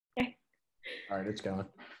All right, it's going.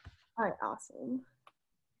 All right, awesome.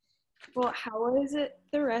 Well, how was it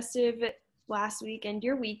the rest of last week and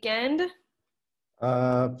your weekend?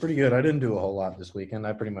 Pretty good. I didn't do a whole lot this weekend.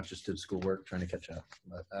 I pretty much just did schoolwork, trying to catch up.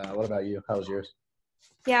 But what about you? How was yours?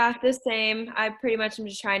 Yeah, the same. I pretty much am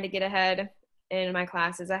just trying to get ahead in my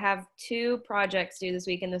classes. I have two projects due this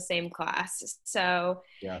week in the same class. So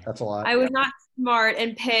Yeah, that's a lot. I was not smart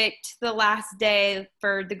and picked the last day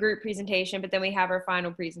for the group presentation, but then we have our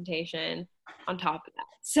final presentation on top of that.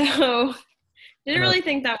 So I didn't know really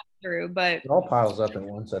think that was through, but it all piles up at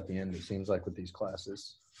once at the end. It seems like with these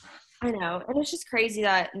classes. I know. And it's just crazy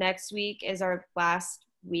that next week is our last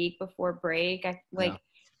week before break. Yeah,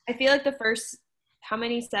 I feel like the first how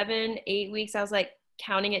many 7, 8 weeks I was like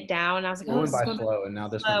counting it down and I was like, it oh, went this is by going by slow, and now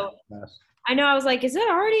this one's slow. fast. I know. I was like,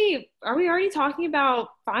 are we already talking about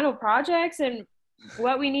final projects and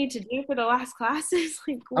what we need to do for the last classes?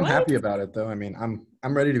 Like I'm what? happy about it though. I mean,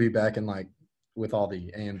 I'm ready to be back in like with all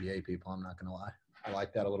the AMBA people. I'm not gonna lie. I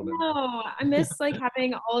like that a little bit more. No, I miss like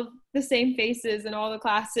having all of the same faces in all the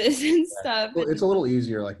classes and Yeah. stuff. Well, it's And a little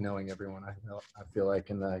easier like knowing everyone. I feel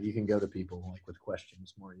like, and you can go to people like with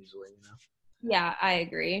questions more easily. You know. yeah, I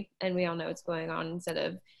agree. And we all know what's going on instead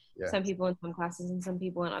of Yeah. some people in some classes and some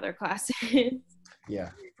people in other classes.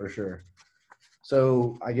 Yeah, for sure.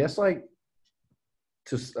 So I guess like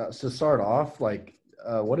to start off, like,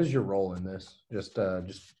 what is your role in this? Just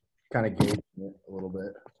kind of gauge it a little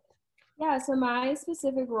bit. Yeah, so my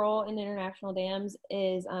specific role in international dams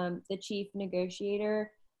is the chief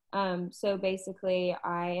negotiator. So basically,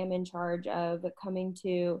 I am in charge of coming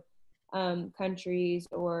to countries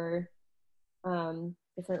or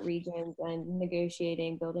different regions and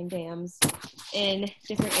negotiating building dams in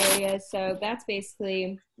different areas. So that's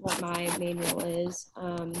basically what my main role is.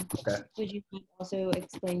 Okay. Would you also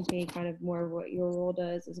explain to me kind of more what your role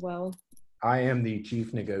does as well? I am the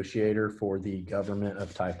chief negotiator for the government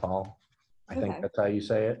of Tipal. I think Okay. that's how you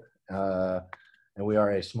say it. And we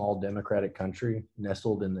are a small democratic country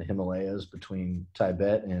nestled in the Himalayas between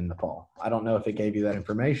Tibet and Nepal. I don't know if it gave you that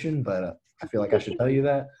information, but I feel like I should tell you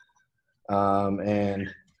that.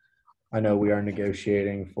 And I know we are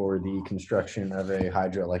negotiating for the construction of a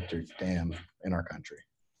hydroelectric dam in our country.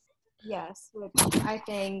 Yes, which I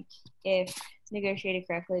think if negotiated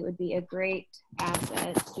correctly, it would be a great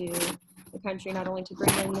asset to the country, not only to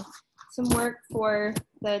bring in some work for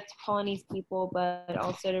the Polynesian people, but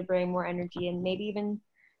also to bring more energy and maybe even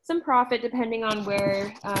some profit, depending on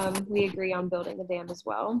where we agree on building the dam as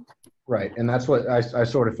well. Right, and that's what I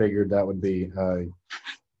sort of figured that would be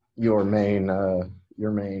your main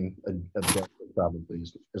objective probably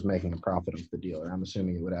is making a profit of the deal. And I'm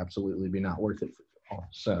assuming it would absolutely be not worth it for you all.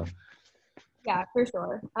 So Yeah, for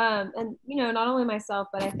sure. And not only myself,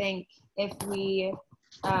 but I think if we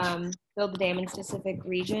build the dam in specific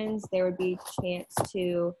regions, there would be a chance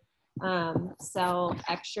to sell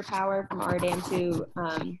extra power from our dam to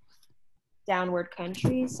downward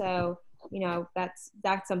countries. So that's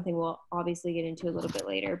something we'll obviously get into a little bit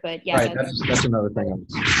later. But yeah, right, that's that's another thing.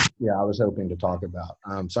 I was hoping to talk about.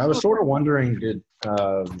 So I was sort of wondering,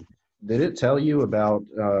 did it tell you about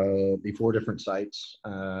the 4 different sites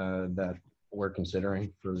that we're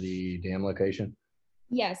considering for the dam location?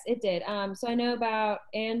 yes, it did. So I know about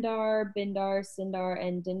Andar, Bindar, Sindar,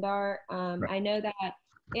 and Dindar. Right. I know that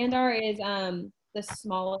Andar is the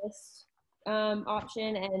smallest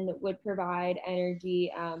option and would provide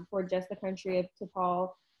energy for just the country of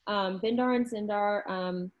Tipal. Bindar and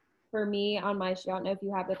Sindar, for me on my sheet, I don't know if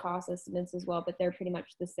you have the cost estimates as well, but they're pretty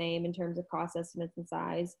much the same in terms of cost estimates and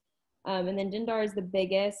size. And then Dindar is the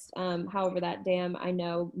biggest. However, that dam I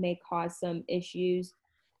know may cause some issues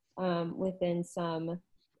within some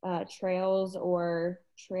trails or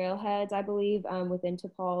trailheads, I believe, within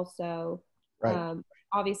Tipal. So Right.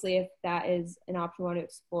 obviously, if that is an option we want to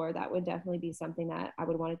explore, that would definitely be something that I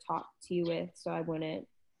would want to talk to you with, so I wouldn't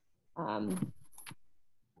um,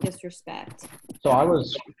 disrespect. So I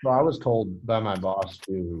was told by my boss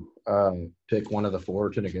to pick one of the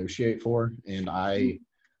 4 to negotiate for, and I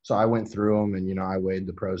went through them, and I weighed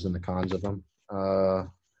the pros and the cons of them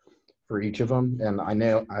for each of them, and I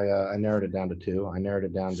narrowed it down to 2. I narrowed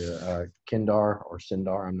it down to Kindar or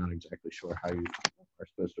Sindar. I'm not exactly sure how you are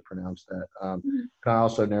supposed to pronounce that. I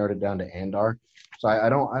also narrowed it down to Andar. So I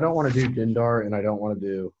don't want to do Dindar, and I don't want to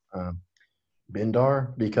do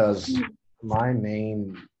Bindar, because my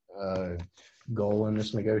main uh, goal in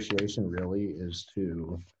this negotiation really is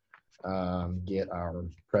to get our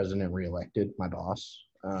president reelected, my boss.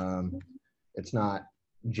 It's not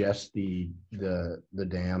just the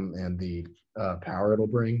dam and the power it'll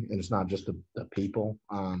bring, and it's not just the people.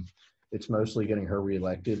 It's mostly getting her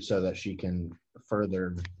reelected so that she can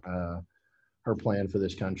further her plan for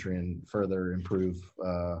this country and further improve,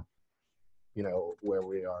 where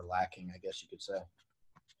we are lacking, I guess you could say.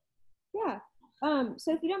 Yeah.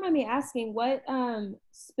 So if you don't mind me asking, what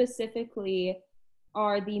specifically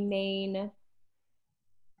are the main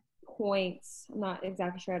points? I'm not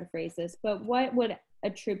exactly sure how to phrase this, but what would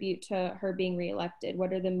attribute to her being reelected?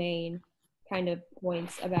 What are the main kind of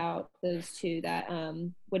points about those two that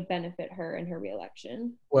would benefit her in her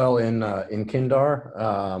reelection? Well, in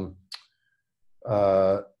Kindar,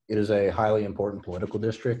 it is a highly important political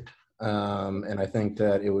district, and I think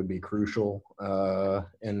that it would be crucial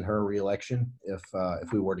in her reelection if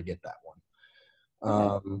we were to get that one.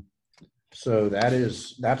 So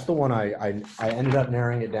that's the one I ended up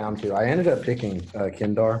narrowing it down to. I ended up picking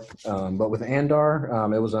Kindar, but with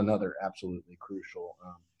Andar, it was another absolutely crucial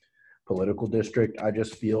political district. I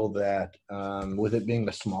just feel that with it being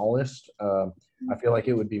the smallest, I feel like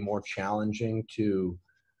it would be more challenging to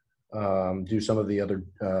do some of the other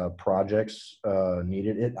projects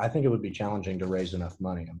needed. I think it would be challenging to raise enough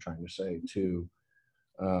money, I'm trying to say, to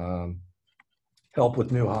um, help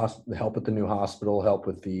with help with the new hospital, help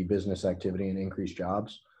with the business activity and increase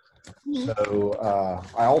jobs. Mm-hmm. So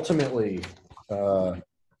I ultimately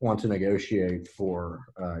want to negotiate for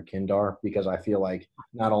Kindar because I feel like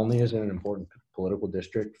not only is it an important political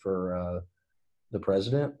district for the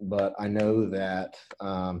president, but I know that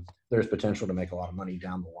there's potential to make a lot of money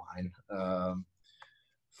down the line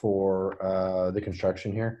for the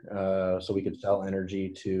construction here. So we could sell energy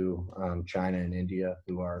to China and India,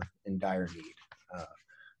 who are in dire need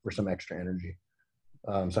for some extra energy.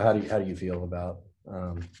 So how do you feel about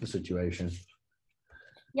the situation?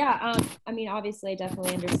 Yeah, I mean, obviously, I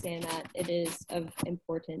definitely understand that it is of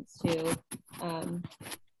importance to, I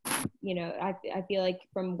feel like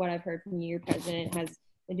from what I've heard from you, your president has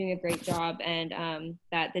been doing a great job, and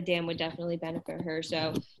that the dam would definitely benefit her.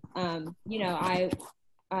 So, I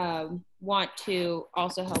want to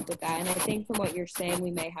also help with that. And I think from what you're saying,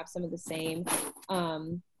 we may have some of the same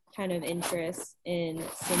kind of interests in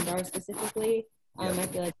Sindar specifically. I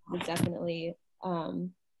feel like it's definitely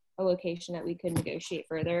a location that we could negotiate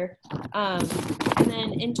further. And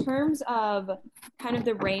then in terms of kind of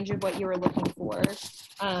the range of what you were looking for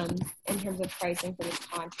in terms of pricing for this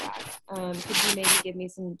contract, could you maybe give me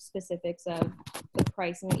some specifics of the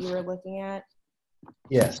pricing that you were looking at?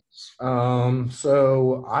 Yes.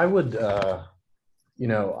 So I would,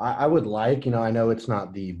 I would like, I know it's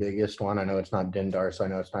not the biggest one. I know it's not Dindar, so I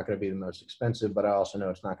know it's not going to be the most expensive, but I also know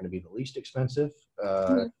it's not going to be the least expensive.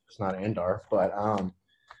 It's not Indar, but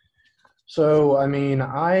so I mean,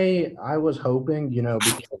 I was hoping,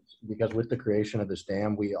 because with the creation of this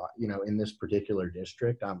dam, we, in this particular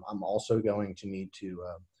district, I'm also going to need to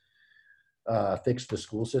fix the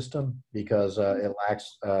school system because it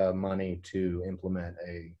lacks money to implement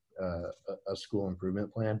a school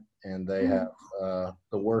improvement plan, and they have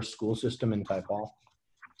the worst school system in Tipal.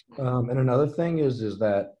 And another thing is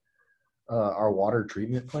that our water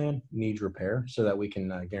treatment plant needs repair so that we can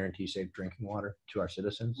guarantee safe drinking water to our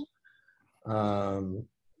citizens.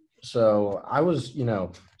 So I was,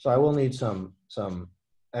 so I will need some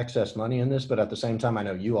excess money in this, but at the same time, I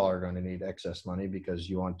know you all are going to need excess money because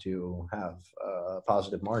you want to have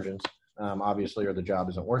positive margins, obviously, or the job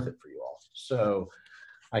isn't worth it for you all. So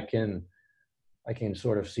I can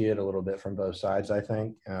sort of see it a little bit from both sides, I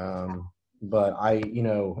think. But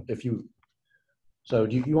so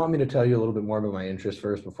do you want me to tell you a little bit more about my interest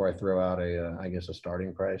first before I throw out I guess a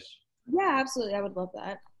starting price? Yeah, absolutely. I would love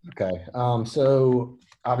that. Okay. So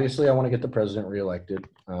obviously I want to get the president reelected.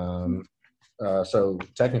 So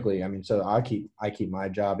technically, I mean, so I keep my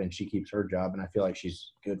job and she keeps her job, and I feel like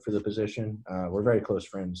she's good for the position. We're very close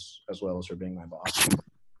friends as well as her being my boss.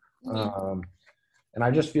 And I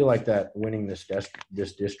just feel like that winning this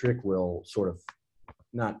district will sort of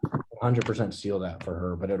not 100% seal that for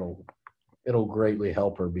her, but it'll greatly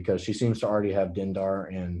help her because she seems to already have Dindar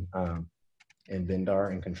and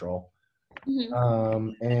Bindar in control.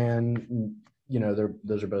 And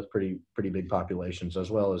those are both pretty big populations as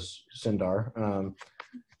well as Sindar.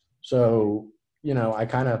 So I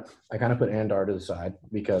kind of put Andar to the side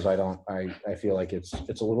because I feel like it's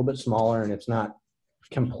a little bit smaller and it's not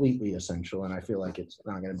completely essential, and I feel like it's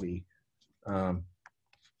not going to be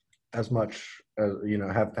as much as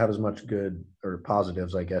have as much good or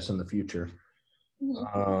positives, I guess, in the future.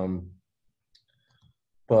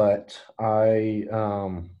 But I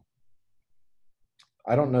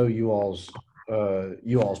don't know you all's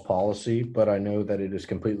policy, but I know that it is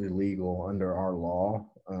completely legal under our law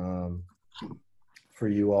for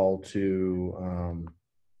you all to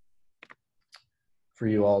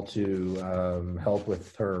help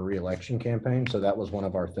with her reelection campaign. So that was one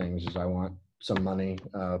of our things is I want some money,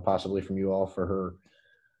 possibly from you all for her,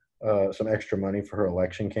 some extra money for her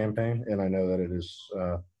election campaign. And I know that it is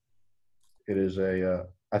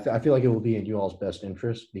I feel like it will be in you all's best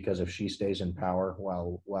interest, because if she stays in power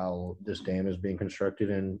while this dam is being constructed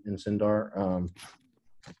in Sindar,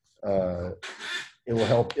 uh, it will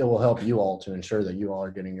help you all to ensure that you all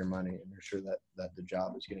are getting your money and ensure that the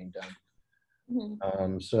job is getting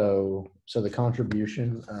done. So the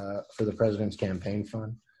contribution for the president's campaign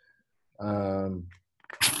fund. I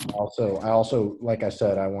also, like I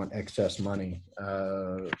said, I want excess money.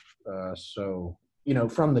 So,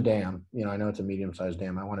 from the dam, I know it's a medium-sized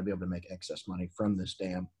dam. I want to be able to make excess money from this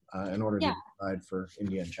dam in order to provide for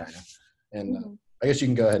India and China. And I guess you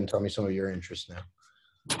can go ahead and tell me some of your interests now.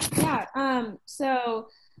 Yeah. So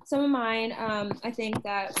some of mine, I think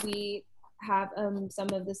that we have some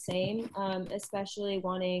of the same, especially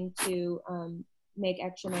wanting to make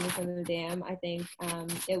extra money from the dam. I think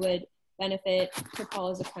it would benefit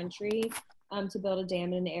Tipal as a country to build a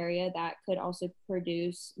dam in an area that could also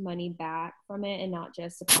produce money back from it and not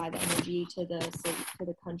just supply the energy to the city, to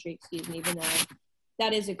the country, even though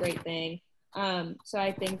that is a great thing. So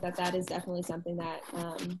I think that is definitely something that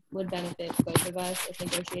would benefit both of us if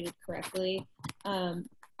negotiated correctly.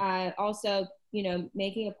 I also,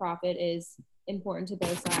 making a profit is important to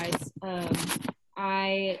both sides.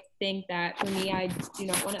 I think that for me, I do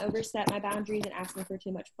not want to overstep my boundaries and asking for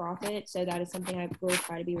too much profit. So that is something I will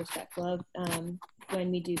try to be respectful of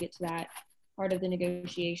when we do get to that part of the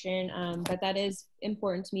negotiation. But that is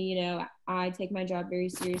important to me. I take my job very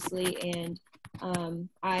seriously, and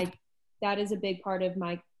that is a big part of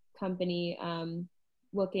my company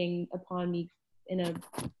looking upon me in a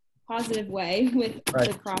positive way with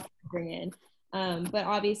the profit I bring in. But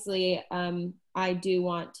obviously, I do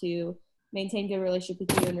want to maintain good relationship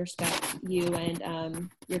with you and respect you and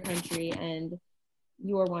your country and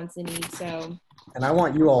your wants and needs. So, and I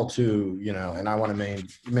want you all to, and I want to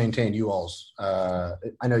maintain you all's.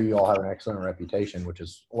 I know you all have an excellent reputation, which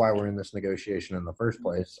is why we're in this negotiation in the first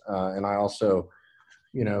place. And I also,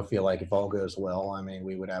 feel like if all goes well, I mean,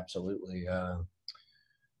 we would absolutely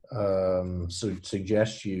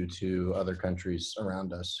suggest you to other countries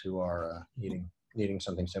around us who are needing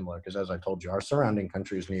something similar. Because as I told you, our surrounding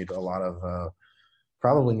countries need a lot of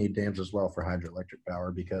probably need dams as well for hydroelectric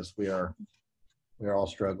power, because we are all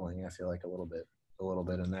struggling. I feel like a little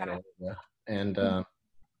bit in that area. And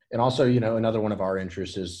also, another one of our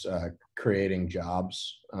interests is creating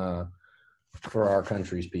jobs for our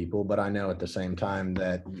country's people. But I know at the same time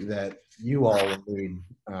that you all need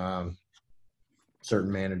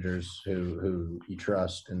certain managers who you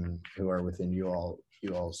trust and who are within you all's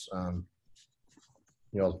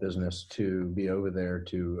business to be over there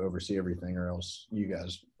to oversee everything, or else you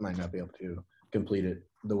guys might not be able to complete it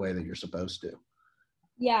the way that you're supposed to.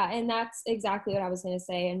 Yeah, and that's exactly what I was going to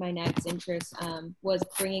say. And my next interest was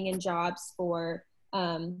bringing in jobs for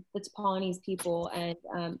the Tipalanese people. And,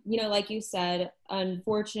 like you said,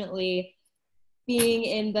 unfortunately, being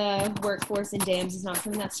in the workforce in dams is not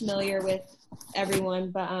something that's familiar with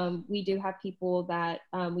everyone, but we do have people that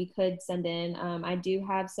we could send in. I do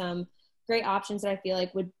have some great options that I feel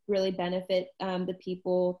like would really benefit the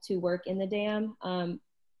people to work in the dam.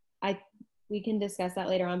 We can discuss that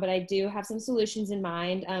later on, but I do have some solutions in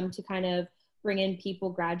mind to kind of bring in people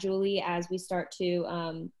gradually as we start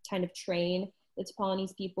to kind of train the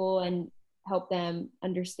Tipalanese people and help them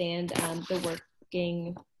understand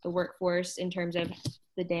the workforce in terms of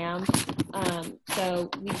the dam. So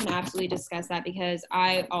we can absolutely discuss that, because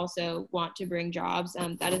I also want to bring jobs.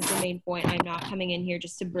 That is the main point. I'm not coming in here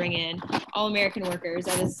just to bring in all American workers.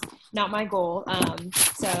 That is not my goal.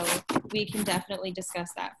 So we can definitely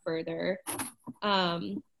discuss that further.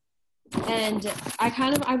 And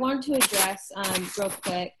I want to address real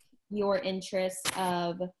quick your interest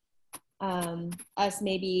of us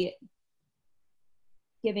maybe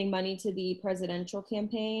giving money to the presidential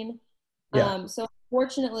campaign. Yeah. So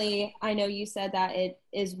unfortunately, I know you said that it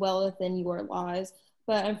is well within your laws,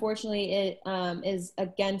 but unfortunately it is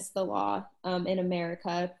against the law in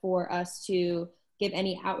America for us to give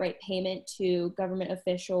any outright payment to government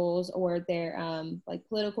officials or their like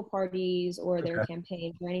political parties or their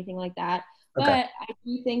campaigns or anything like that. But I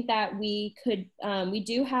do think that we could, we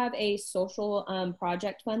do have a social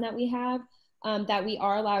project fund that we have that we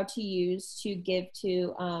are allowed to use to give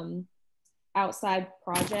to outside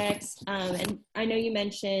projects. And I know you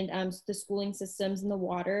mentioned the schooling systems and the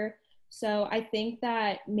water. So I think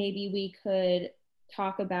that maybe we could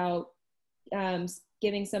talk about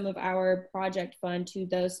giving some of our project fund to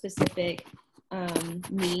those specific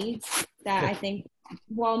needs that I think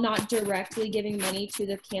while not directly giving money to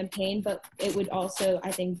the campaign, but it would also,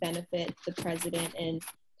 I think, benefit the president and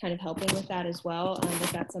kind of helping with that as well.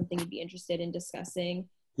 If that's something you'd be interested in discussing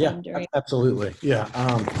Yeah, during. absolutely. Yeah.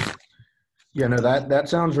 Yeah, no, that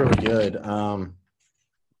sounds really good.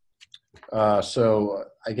 So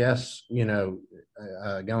I guess,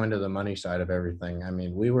 going to the money side of everything, I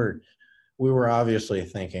mean, we were obviously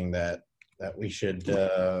thinking that we should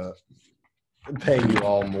pay you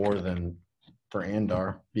all more than for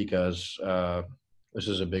Andar because this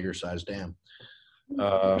is a bigger size dam.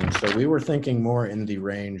 So we were thinking more in the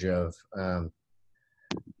range of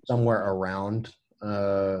somewhere around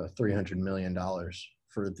 $300 million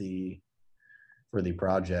for the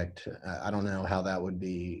project. I don't know how that would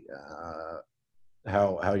be,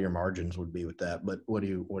 how your margins would be with that, but what do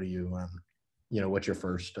you what's your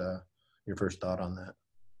first thought on that?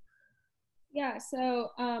 Yeah,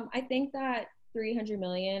 so I think that 300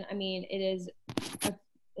 million, I mean, it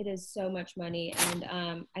is so much money, and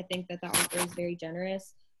I think that the offer is very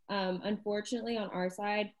generous. Unfortunately, on our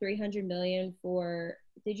side, 300 million for,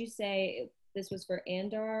 did you say this was for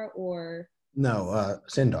Andar or No,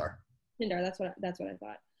 Sindar. Sindar? That's what I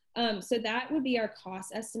thought. So that would be our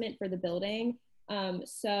cost estimate for the building.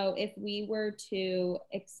 So if we were to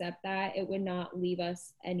accept that, it would not leave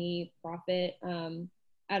us any profit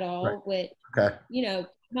at all. Right. With, Okay. not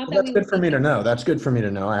Well, that that's we good would for me to know. That's good for me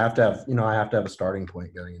to know. I have to have a starting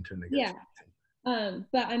point going into a yeah. negotiation.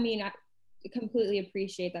 But I mean, I completely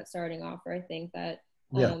appreciate that starting offer. I think that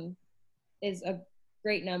Yeah. is a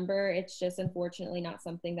great number. It's just unfortunately not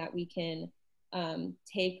something that we can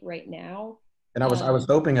take right now. And I was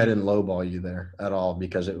hoping I didn't lowball you there at all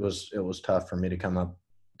because it was tough for me to come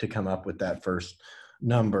up with that first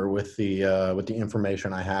number with the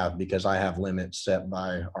information I have because I have limits set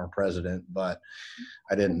by our president, but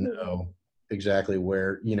I didn't know exactly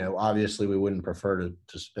where, obviously we wouldn't prefer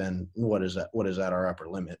to spend what is that our upper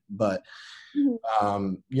limit, but I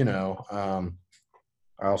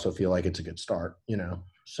also feel like it's a good start,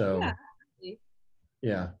 so Yeah.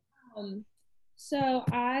 yeah. Um, so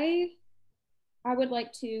I would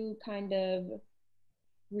like to kind of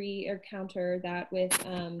or counter that with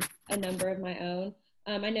a number of my own.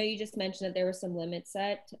 I know you just mentioned that there were some limits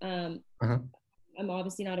set. Uh-huh. I'm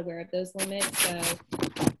obviously not aware of those limits, so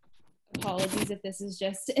apologies if this is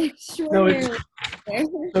just No, extraordinarily fair.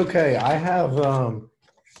 it's okay. I have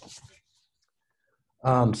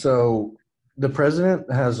so the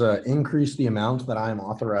president has increased the amount that I am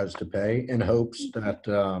authorized to pay in hopes that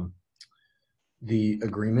the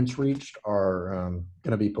agreements reached are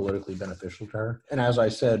going to be politically beneficial to her. And as I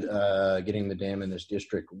said, getting the dam in this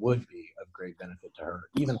district would be of great benefit to her,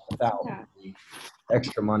 even without Yeah. the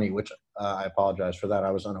extra money, which I apologize for that. I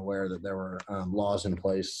was unaware that there were laws in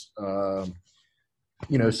place,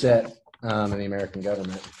 set in the American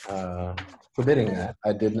government forbidding that.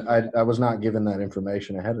 I was not given that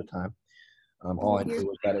information ahead of time. All I knew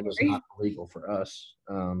was that it was not illegal for us.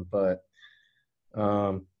 But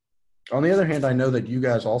on the other hand, I know that you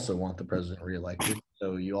guys also want the president reelected,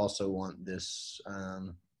 so you also want this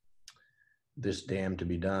dam to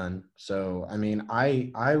be done. So, I mean,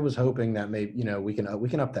 I was hoping that maybe we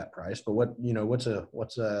can up that price, but what's a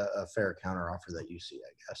fair counteroffer that you see,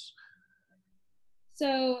 I guess.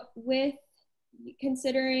 So with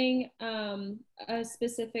considering a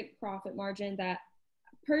specific profit margin that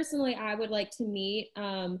personally I would like to meet,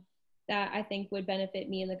 that I think would benefit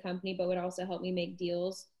me and the company, but would also help me make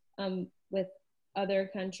deals with other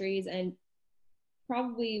countries and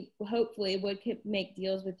probably, hopefully, would make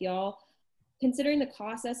deals with y'all. Considering the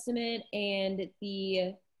cost estimate and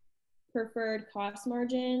the preferred cost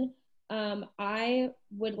margin, I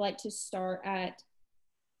would like to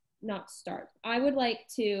not start. I would like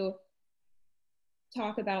to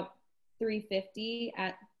talk about 350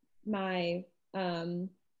 at my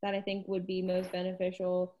that I think would be most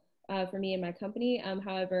beneficial for me and my company.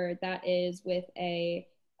 However, that is with a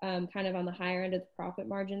kind of on the higher end of the profit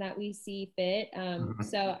margin that we see fit.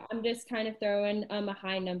 So I'm just kind of throwing a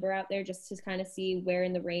high number out there just to kind of see where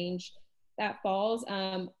in the range that falls.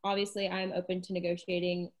 Obviously, I'm open to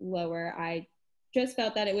negotiating lower. I just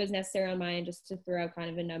felt that it was necessary on my end just to throw kind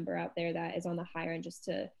of a number out there that is on the higher end just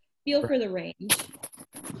to feel for the range.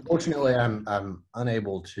 Fortunately, I'm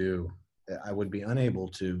unable to. I would be unable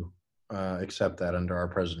to accept that under our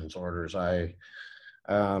president's orders. I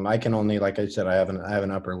can only, like I said, I have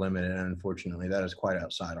an upper limit, and unfortunately, that is quite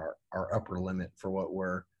outside our upper limit for what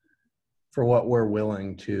we're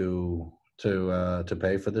willing to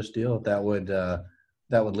pay for this deal. That would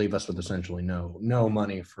leave us with essentially no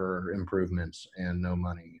money for improvements and no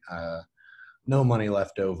money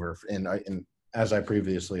left over. And as I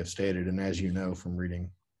previously have stated, and as you know from reading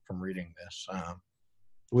this,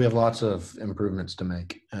 we have lots of improvements to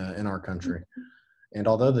make in our country. And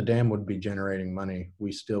although the dam would be generating money,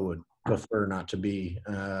 we still would prefer not to be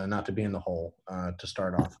in the hole to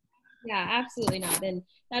start off. Yeah, absolutely not. And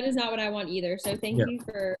that is not what I want either. So thank Yeah. you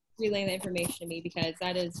for relaying the information to me, because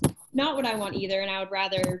that is not what I want either. And I would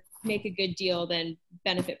rather make a good deal than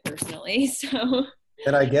benefit personally. So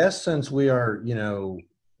And I guess since we are,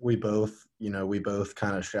 we both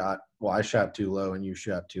kind of shot. Well, I shot too low and you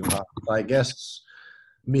shot too high. So I guess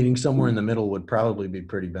meeting somewhere in the middle would probably be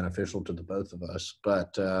pretty beneficial to the both of us.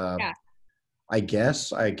 But yeah. I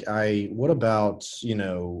guess what about,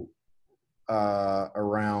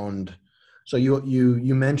 around, so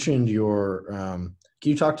you mentioned your, can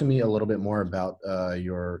you talk to me a little bit more about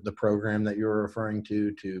the program that you're referring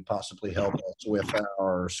to possibly help us with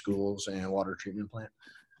our schools and water treatment plant?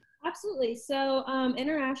 Absolutely. So,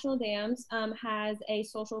 International Dams has a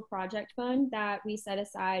social project fund that we set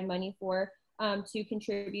aside money for to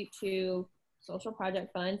contribute to social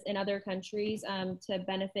project funds in other countries to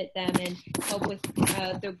benefit them and help with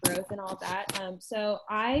their growth and all that. So,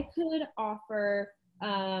 I could offer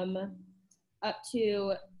up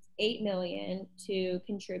to 8 million to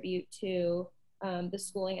contribute to the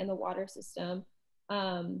schooling and the water system.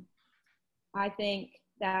 I think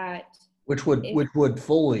that Which would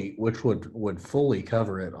fully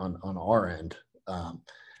cover it on our end,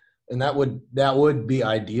 and that would be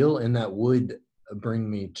ideal, and that would bring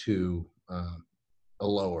me to a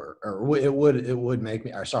lower, or it would make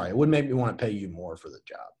me, or sorry, it would make me want to pay you more for the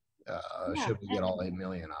job. yeah, Should we get all 8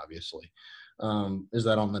 million? Obviously, is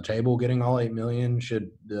that on the table? Getting all 8 million?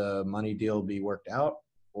 Should the money deal be worked out,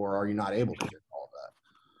 or are you not able to get all of that?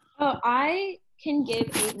 oh, I can give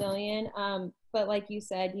 8 million. But like you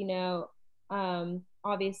said,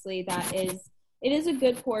 obviously it is a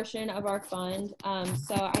good portion of our fund.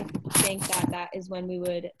 So I think that that is when we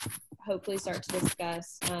would hopefully start to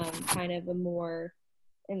discuss kind of a more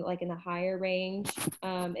in the higher range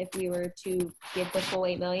if we were to give the full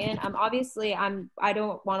 8 million. Obviously I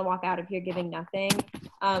don't want to walk out of here giving nothing,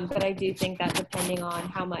 but I do think that depending on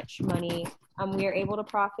how much money we are able to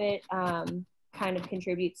profit, kind of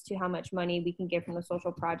contributes to how much money we can get from the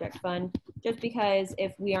social project fund. Just because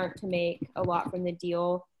if we aren't to make a lot from the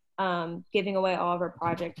deal, giving away all of our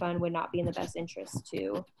project fund would not be in the best interest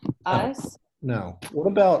to us. No. What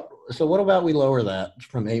about we lower that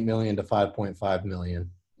from 8 million to 5.5 million?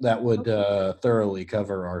 That would thoroughly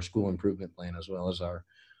cover our school improvement plan as well as our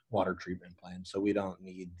water treatment plan. So we don't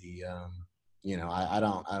need the, I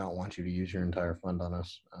don't want you to use your entire fund on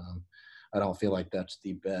us. I don't feel like that's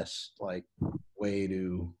the best way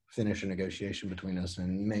to finish a negotiation between us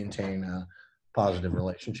and maintain a positive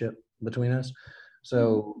relationship between us.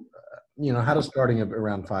 So, how does starting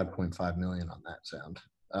around 5.5 million on that sound?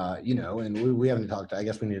 And we haven't talked, I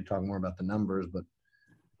guess we need to talk more about the numbers, but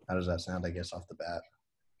how does that sound, I guess, off the bat?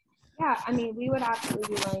 Yeah, I mean, we would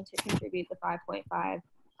absolutely be willing to contribute the 5.5.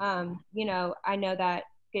 I know that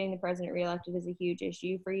getting the president reelected is a huge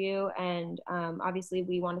issue for you, and obviously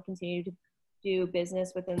we want to continue to do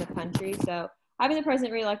business within the country. So having the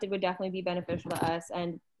president reelected would definitely be beneficial to us,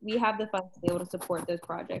 and we have the funds to be able to support those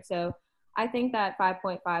projects. So I think that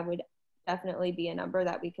 5.5 would definitely be a number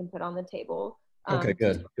that we can put on the table. Okay,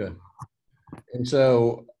 good. And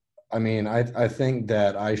so, I mean, I think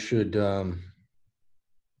that I should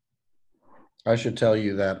tell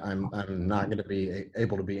you that I'm not going to be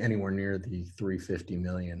able to be anywhere near the 350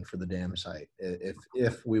 million for the dam site.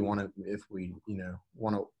 If we want to,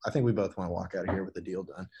 I think we both want to walk out of here with the deal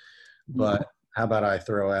done. But how about I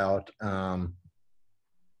throw out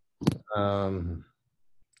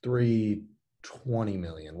 320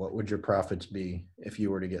 million? What would your profits be if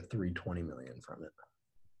you were to get 320 million from it?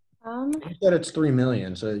 You said it's 3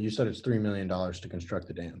 million, so you said it's $3 million to construct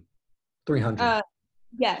the dam. 300.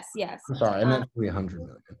 Yes. I'm sorry, I meant 300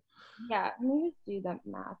 million. Yeah, let me just do that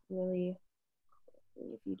math really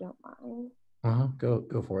quickly, if you don't mind.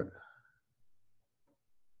 Go for it.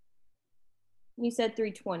 You said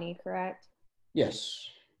 320, correct? Yes.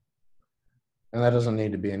 And that doesn't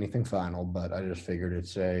need to be anything final, but I just figured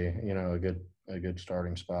it's a good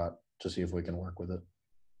starting spot to see if we can work with it.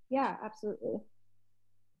 Yeah, absolutely.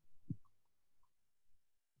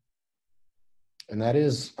 And that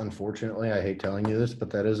is, unfortunately, I hate telling you this, but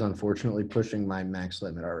that is unfortunately pushing my max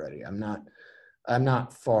limit already. I'm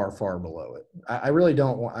not far below it. I really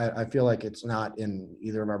don't want, I feel like it's not in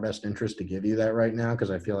either of our best interest to give you that right now,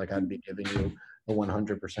 because I feel like I'd be giving you a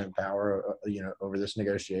 100% power, over this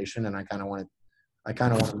negotiation. And I kind of want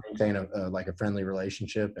to maintain a friendly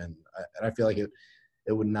relationship. And I feel like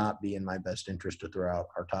it would not be in my best interest to throw out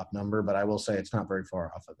our top number, but I will say it's not very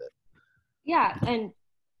far off of it. Yeah, and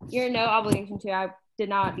you're no obligation to. I did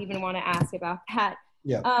not even want to ask about that.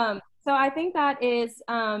 Yeah. So I think that is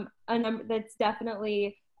a number that's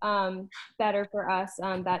definitely better for us.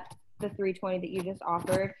 That the 320 that you just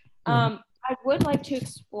offered. I would like to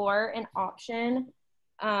explore an option.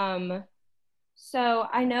 So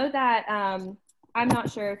I know that I'm not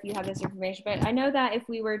sure if you have this information, but I know that if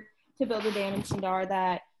we were to build a dam in Sindar,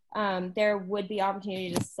 that there would be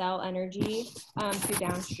opportunity to sell energy to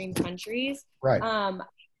downstream countries. Right.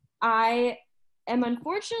 I am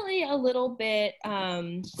unfortunately a little bit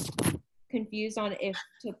confused on if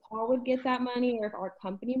Tipal would get that money or if our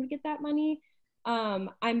company would get that money. I'm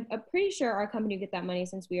pretty sure our company would get that money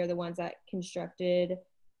since we are the ones that constructed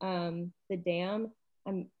the dam.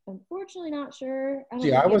 I'm unfortunately not sure. I don't See,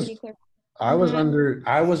 know if you have any I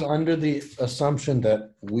was under the assumption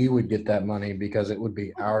that we would get that money because it would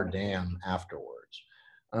be our dam afterwards.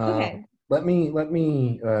 Okay. Let me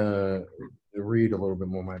read a little bit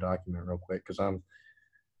more of my document real quick because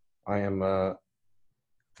I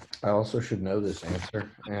also should know this answer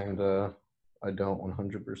and I don't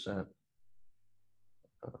 100%.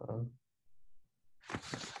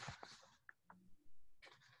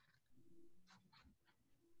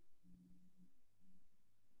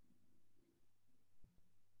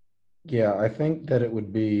 Yeah, I think that it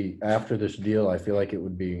would be after this deal. I feel like it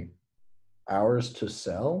would be ours to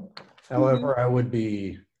sell. However, I would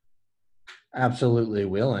be absolutely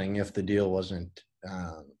willing if the deal wasn't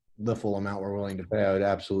the full amount we're willing to pay. I would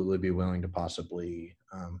absolutely be willing to possibly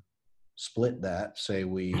split that. Say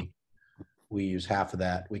we use half of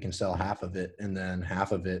that, we can sell half of it, and then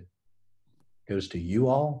half of it goes to you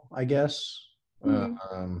all, I guess.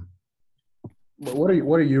 What are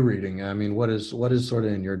you reading? I mean, what is sort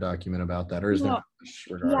of in your document about that, or is there?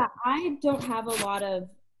 Yeah, I don't have a lot of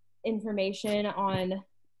information on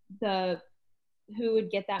who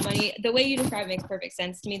would get that money. The way you describe it makes perfect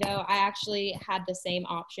sense to me, though. I actually had the same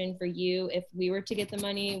option for you if we were to get the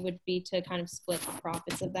money, would be to kind of split the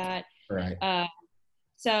profits of that. Right.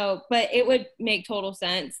 So, but it would make total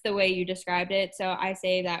sense the way you described it. So I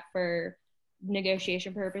say that for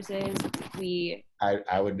negotiation purposes,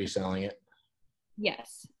 I would be selling it.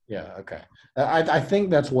 Yes. Yeah. Okay. I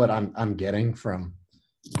think that's what I'm getting from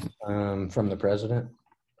the president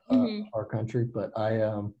of our country, but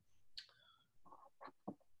I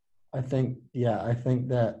think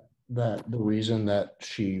that the reason that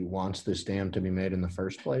she wants this dam to be made in the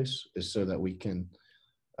first place is so that we can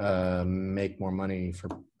make more money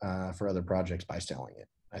for other projects by selling it.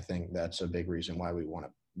 I think that's a big reason why we want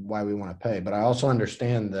to pay. But I also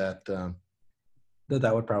understand that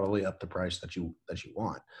that would probably up the price that you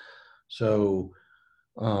want. So,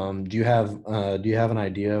 do you have an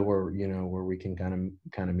idea where we can kind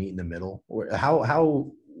of meet in the middle?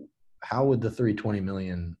 How would the 320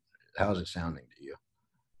 million? How's it sounding to you?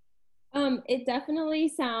 It definitely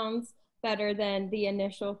sounds better than the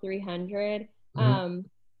initial 300.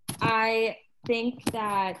 I think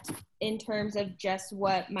that in terms of just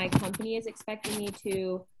what my company is expecting me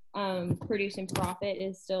to produce in profit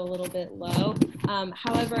is still a little bit low.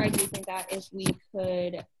 However, I do think that if we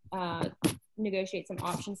could negotiate some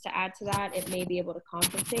options to add to that, it may be able to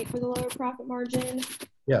compensate for the lower profit margin.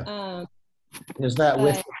 Yeah. Is that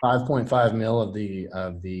with 5.5 mil of the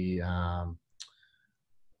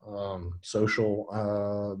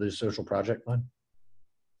social project fund?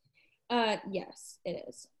 Yes, it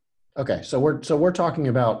is. Okay, so we're talking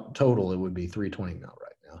about total. It would be 320 mil right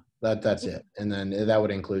now. That's it, and then that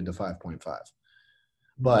would include the 5.5.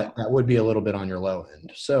 But that would be a little bit on your low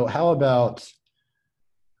end. So how about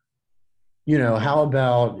for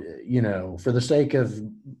the sake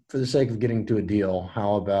of getting to a deal,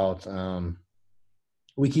 how about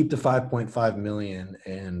we keep the 5.5 million,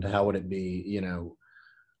 and how would it be?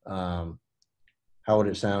 How would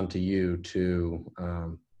it sound to you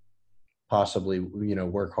to possibly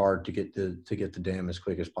work hard to get the dam as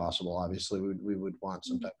quick as possible? Obviously we would want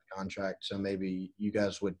some type of contract, so maybe you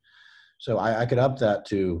guys would, so I could up that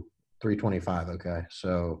to 325. Okay,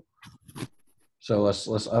 so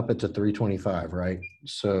let's up it to 325, right?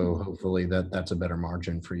 So hopefully that's a better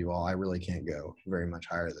margin for you all. I really can't go very much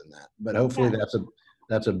higher than that, but hopefully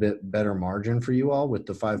that's a bit better margin for you all with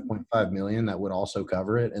the 5.5 million. That would also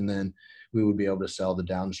cover it, and then we would be able to sell the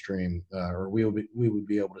downstream, or we would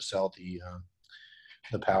be able to sell the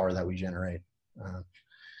power that we generate,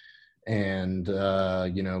 and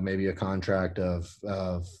maybe a contract of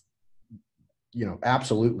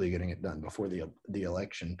absolutely getting it done before the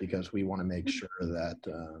election, because we want to make sure that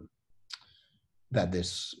that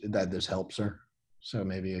this helps her. So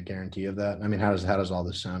maybe a guarantee of that. I mean, how does all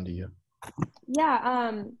this sound to you?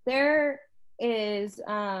 Yeah, there is,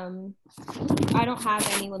 I don't have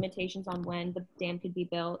any limitations on when the dam could be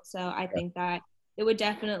built. So I think that it would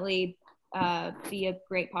definitely be a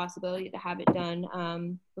great possibility to have it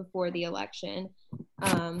done before the election.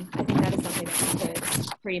 I think that is something that we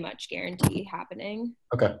could pretty much guarantee happening.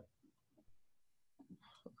 Okay.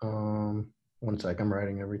 One sec, I'm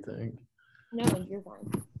writing everything. No, you're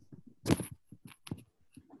fine.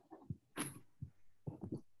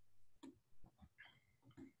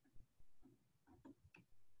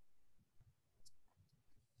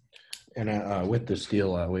 And with this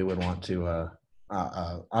deal, we would want to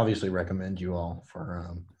obviously recommend you all for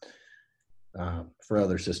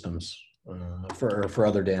other systems, for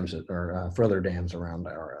other dams for other dams around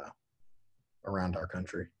our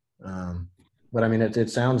country. But I mean, it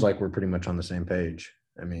sounds like we're pretty much on the same page.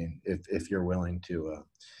 I mean, if you're willing to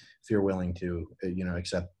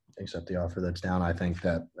accept the offer that's down, I think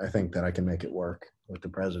that I can make it work with the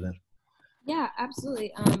president. Yeah,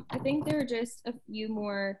 absolutely. I think there are just a few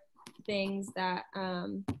more things that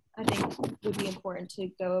I think would be important to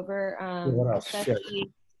go over, What else?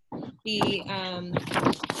 especially the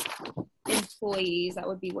employees that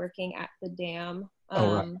would be working at the dam.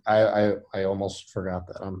 Oh, right. I almost forgot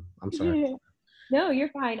that. I'm sorry. No, you're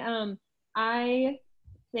fine. I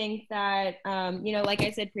think that, like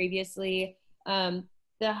I said previously,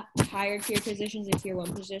 the higher tier positions and tier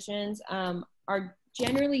one positions are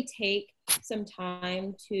generally take some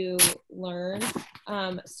time to learn.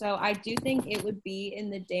 So I do think it would be in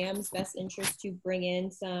the dam's best interest to bring in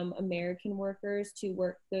some American workers to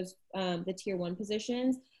work those the tier one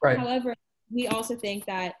positions. Right. However, we also think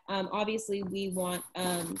that obviously we want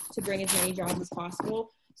to bring as many jobs as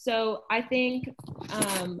possible. So I think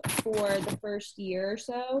for the first year or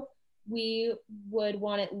so, we would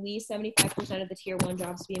want at least 75% of the tier one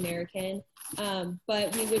jobs to be American.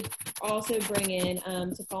 But we would also bring in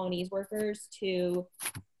Tipalanese workers to,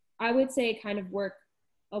 I would say, kind of work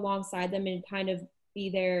alongside them and kind of be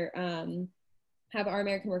there, have our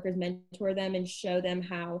American workers mentor them and show them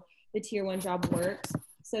how the tier one job works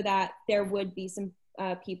so that there would be some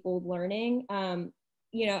people learning.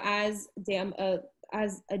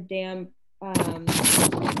 As a dam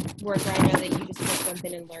worker, I know that you just can't jump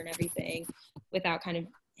in and learn everything without kind of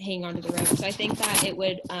hanging onto the rope. So I think that it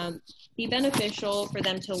would be beneficial for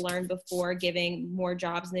them to learn before giving more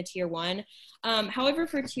jobs in the tier one. However,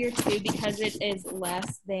 for tier two, because it is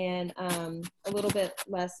less than a little bit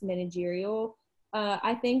less managerial,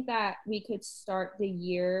 I think that we could start the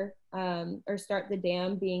year or start the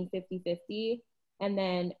dam being 50-50 and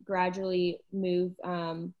then gradually move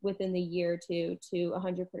within the year to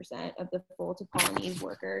 100% of the full Tipalanese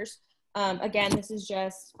workers. Again, this is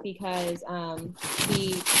just because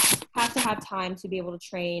we have to have time to be able to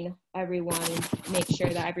train everyone and make sure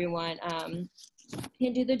that everyone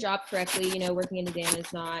can do the job correctly. Working in a dam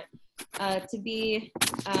is not to be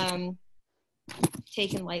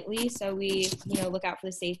taken lightly. So we, look out for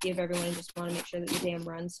the safety of everyone and just want to make sure that the dam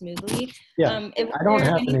runs smoothly. Yeah, I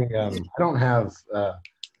don't have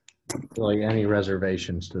really any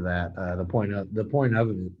reservations to that. The point of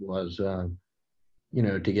it was,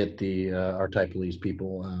 to get the our type police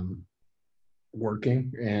people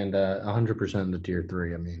working, and 100% of the tier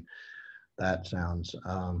three. I mean, that sounds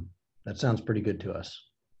pretty good to us.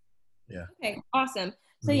 Yeah. Okay, awesome.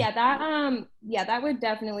 So that would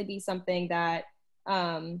definitely be something that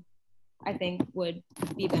I think would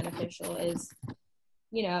be beneficial is,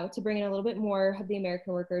 to bring in a little bit more of the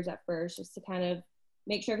American workers at first, just to kind of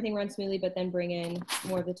make sure everything runs smoothly, but then bring in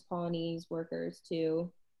more of the Tipalanese workers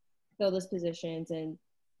to fill those positions and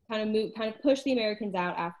kind of push the Americans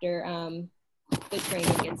out after the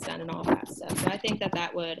training gets done and all that stuff. So I think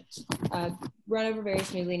that would run over very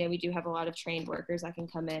smoothly. We do have a lot of trained workers that can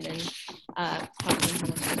come in and help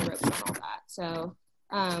them kind of the ropes and all that. So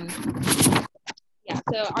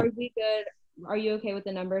so are we good? Are you okay with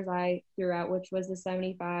the numbers I threw out, which was the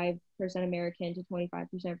 75% American to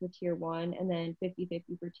 25% for tier one and then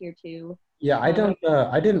 50-50 for tier two? Yeah, I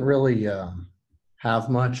didn't really have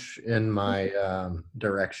much in my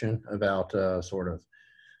direction about sort of.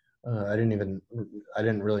 I didn't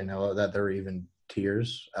really know that there were even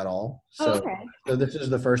tiers at all. So, okay. So this is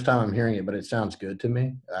the first time I'm hearing it, but it sounds good to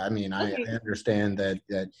me. I mean, I understand that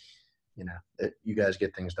that you guys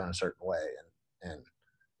get things done a certain way,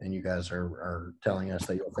 and you guys are telling us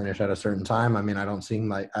that you'll finish at a certain time. I mean, I don't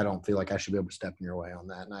feel like I should be able to step in your way on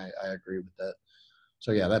that, and I agree with that.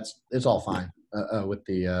 So yeah, it's all fine with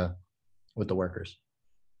the workers.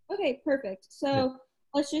 Okay, perfect. So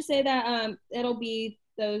let's just say that it'll be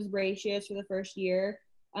those ratios for the first year.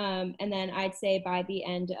 And then I'd say by the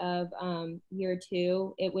end of year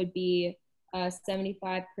 2, it would be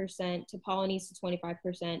 75% to Polynese to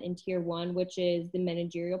 25% in tier 1, which is the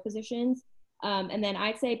managerial positions. And then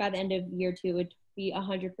I'd say by the end of year 2, it would be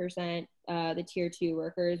 100% the tier 2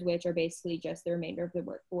 workers, which are basically just the remainder of the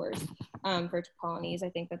workforce for Polynese. I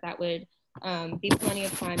think that would be plenty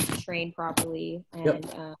of time to train properly.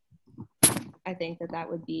 And I think that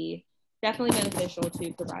would be definitely beneficial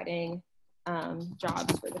to providing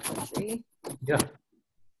jobs for the country. Yeah.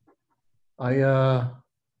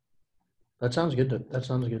 That sounds good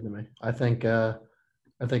to me. I think I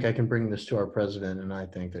can bring this to our president, and I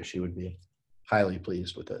think that she would be highly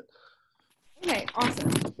pleased with it. Okay,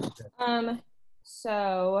 awesome.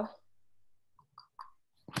 So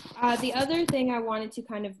the other thing I wanted to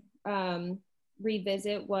kind of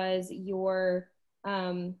revisit was your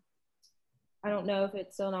I don't know if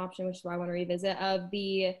it's still an option, which is why I want to revisit, of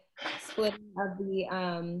the splitting of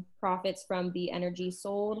the profits from the energy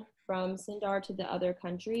sold from Sindar to the other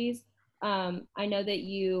countries. I know that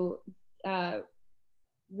you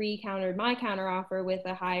recountered my counteroffer with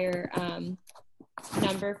a higher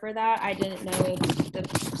number for that. I didn't know if the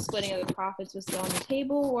splitting of the profits was still on the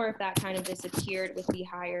table or if that kind of disappeared with the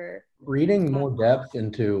higher. Reading more depth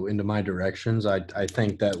into my directions, I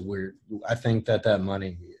think that we're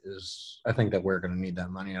going to need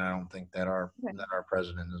that money, and I don't think that our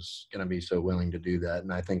president is going to be so willing to do that.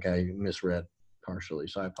 And I think I misread partially,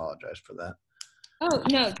 so I apologize for that. Oh,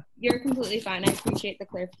 no, you're completely fine. I appreciate the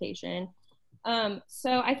clarification.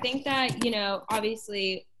 So I think that,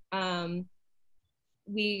 obviously,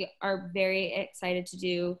 we are very excited to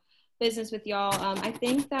do business with y'all. I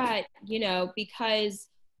think that, because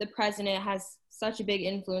the president has such a big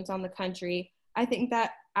influence on the country, I think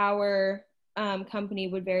that our company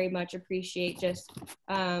would very much appreciate just,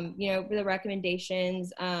 the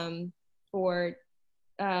recommendations for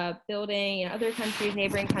building in other countries,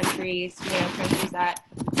 neighboring countries, countries that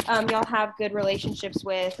y'all have good relationships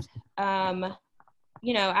with,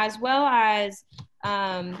 as well as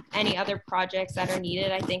any other projects that are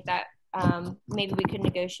needed. I think that maybe we could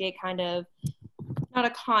negotiate kind of, not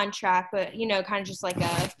a contract, but, kind of just like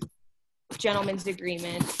a gentleman's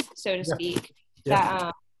agreement, so to speak,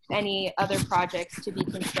 that any other projects to be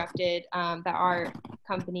constructed that our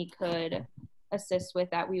company could assist with,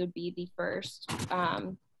 that we would be the first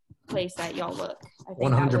place that y'all look.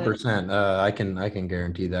 100%. I can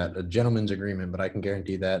guarantee that. A gentleman's agreement, but I can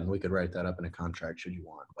guarantee that, and we could write that up in a contract should you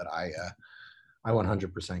want. But I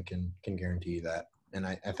 100% can guarantee that, and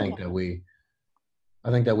I think that we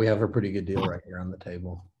have a pretty good deal right here on the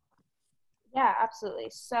table. Yeah, absolutely.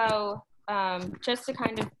 So just to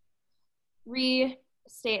kind of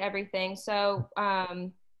restate everything, so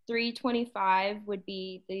 $325 would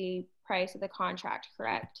be the price of the contract,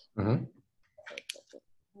 correct? Mm-hmm.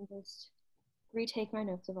 I'll just retake my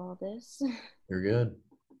notes of all this. You're good.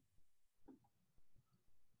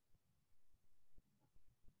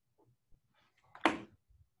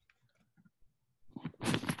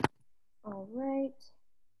 All right.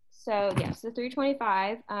 So yes, the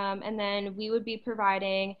 325, and then we would be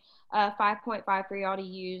providing 5.5 for y'all to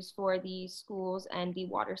use for the schools and the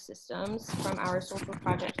water systems from our social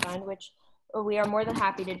project fund, which we are more than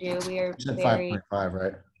happy to do. We are very 5.5,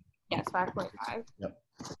 right? Yes, 5.5. Yep.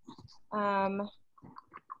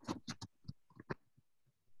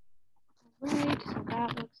 Right, so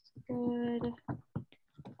that looks good.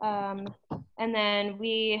 And then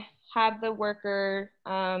we have the worker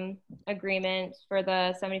agreement for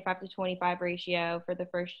the 75 to 25 ratio for the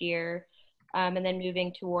first year, and then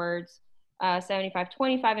moving towards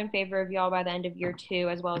 75-25 in favor of y'all by the end of year 2,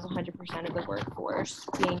 as well as 100% of the workforce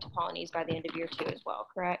being to Polynese by the end of year 2 as well,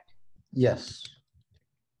 correct? Yes.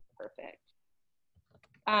 Perfect.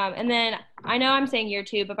 And then I know I'm saying year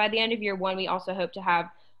 2, but by the end of year 1, we also hope to have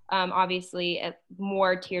obviously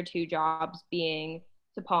more tier 2 jobs being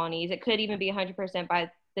to Polynese. It could even be 100% by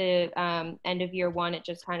the end of year 1. It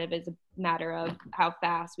just kind of is a matter of how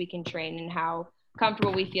fast we can train and how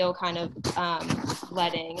comfortable we feel kind of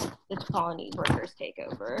letting the Polynese workers take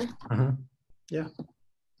over. Uh-huh. Yeah.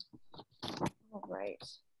 All right.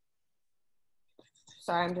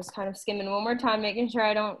 Sorry, I'm just kind of skimming one more time, making sure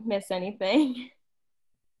I don't miss anything.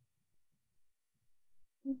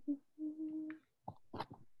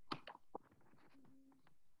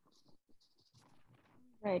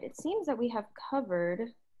 Right, it seems that we have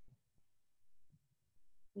covered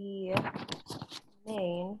the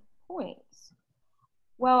main points.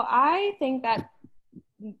 Well, I think that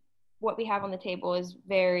what we have on the table is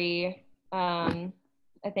very, I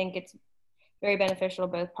think it's very beneficial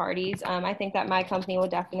to both parties. I think that my company will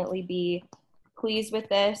definitely be pleased with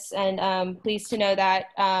this, and pleased to know that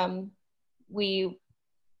we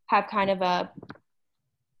have kind of a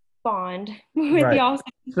bond with Right. y'all.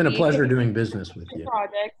 It's been a pleasure doing business with you.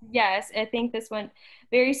 Project. Yes, I think this went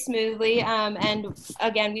very smoothly. And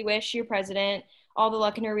again, we wish your president all the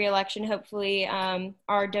luck in her reelection. Hopefully,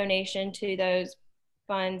 our donation to those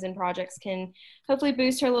funds and projects can hopefully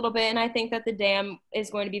boost her a little bit. And I think that the dam is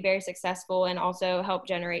going to be very successful and also help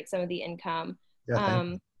generate some of the income.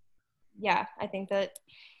 Yeah, Yeah, I think that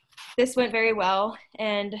this went very well,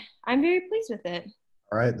 and I'm very pleased with it.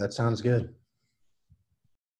 all right, that sounds good.